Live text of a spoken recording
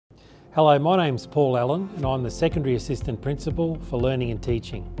Hello, my name's Paul Allan and I'm the Secondary Assistant Principal for Learning and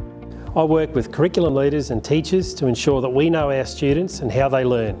Teaching. I work with curriculum leaders and teachers to ensure that we know our students and how they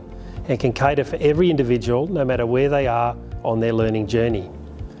learn and can cater for every individual no matter where they are on their learning journey.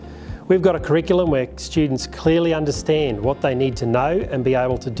 We've got a curriculum where students clearly understand what they need to know and be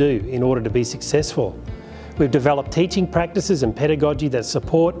able to do in order to be successful. We've developed teaching practices and pedagogy that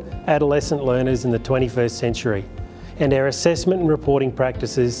support adolescent learners in the 21st century. And our assessment and reporting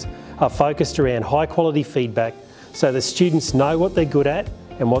practices are focused around high quality feedback so that students know what they're good at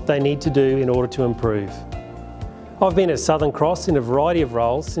and what they need to do in order to improve. I've been at Southern Cross in a variety of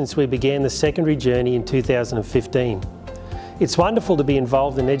roles since we began the secondary journey in 2015. It's wonderful to be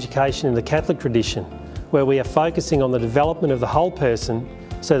involved in education in the Catholic tradition, where we are focusing on the development of the whole person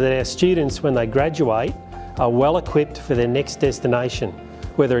so that our students, when they graduate, are well equipped for their next destination,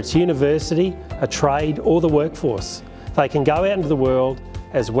 whether it's university, a trade or the workforce. They can go out into the world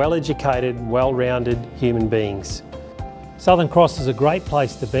as well-educated, well-rounded human beings. Southern Cross is a great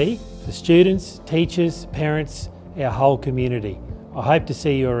place to be for students, teachers, parents, our whole community. I hope to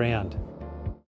see you around.